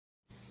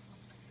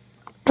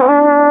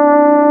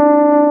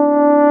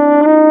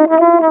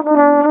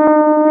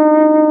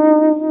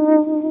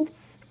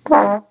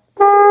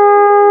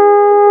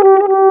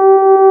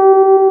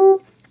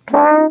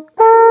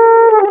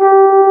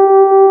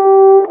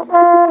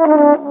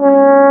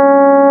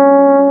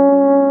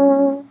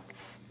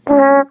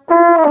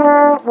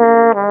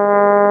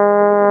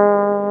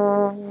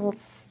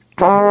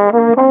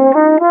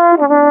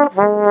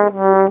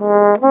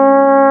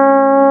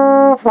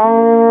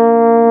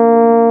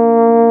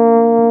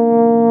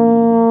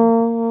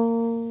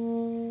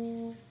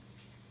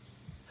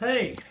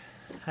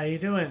you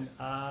doing?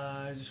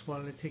 I just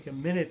wanted to take a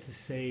minute to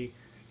say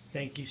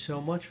thank you so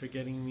much for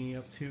getting me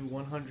up to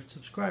 100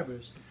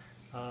 subscribers.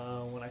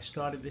 When I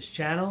started this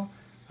channel,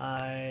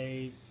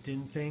 I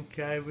didn't think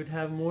I would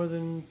have more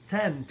than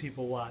 10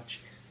 people watch.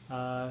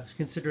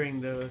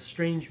 Considering the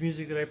strange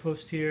music that I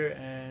post here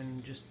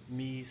and just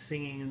me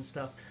singing and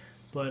stuff.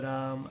 But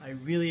I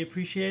really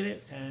appreciate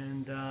it,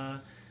 and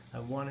I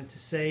wanted to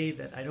say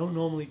that I don't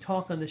normally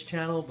talk on this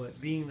channel, but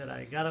being that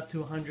I got up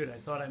to 100, I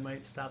thought I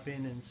might stop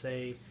in and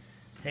say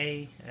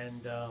hey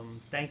and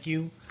thank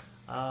you.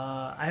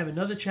 I have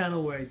another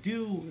channel where I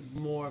do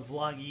more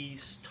vloggy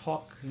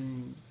talk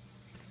and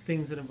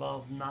things that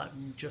involve not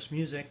just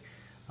music,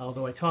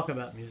 although I talk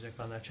about music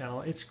on that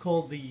channel. It's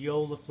called the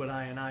Yo Look What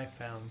I and I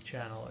Found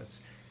channel.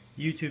 It's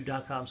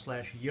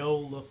youtube.com/Yo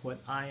Look What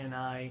I and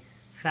I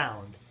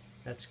Found.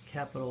 That's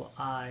capital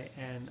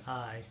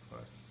I-N-I, or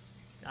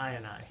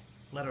I-N-I,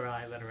 letter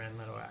I, letter N,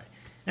 letter I.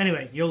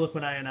 Anyway, Yo Look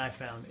What I and I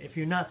Found. If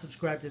you're not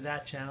subscribed to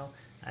that channel,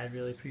 I'd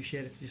really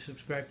appreciate it if you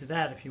subscribe to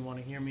that if you want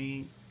to hear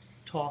me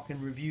talk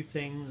and review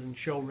things and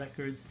show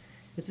records.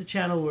 It's a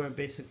channel where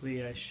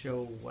basically I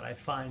show what I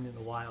find in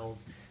the wild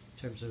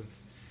in terms of,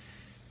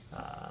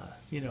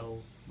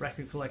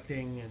 record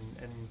collecting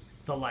and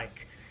the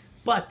like.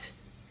 But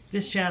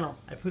this channel,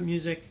 I put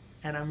music,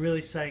 and I'm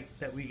really psyched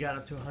that we got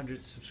up to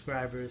 100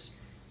 subscribers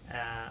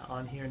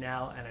on here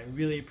now, and I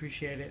really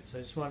appreciate it. So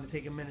I just wanted to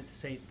take a minute to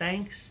say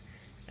thanks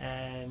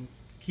and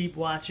keep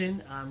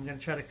watching. I'm going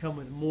to try to come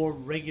with more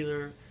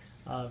regular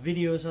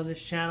videos on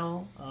this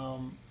channel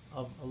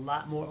of a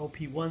lot more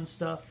OP1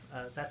 stuff.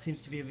 That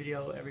seems to be a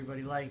video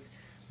everybody liked.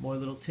 More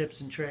little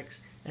tips and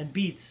tricks and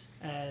beats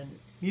and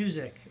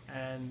music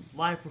and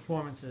live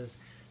performances.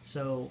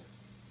 So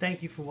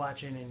thank you for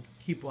watching, and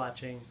keep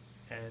watching,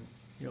 and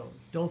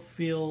don't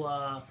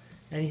feel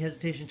any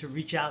hesitation to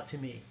reach out to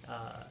me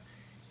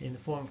in the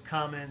form of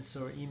comments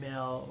or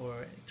email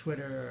or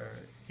Twitter or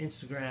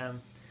Instagram.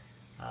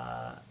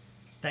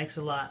 Thanks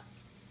a lot.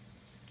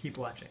 Keep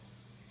watching.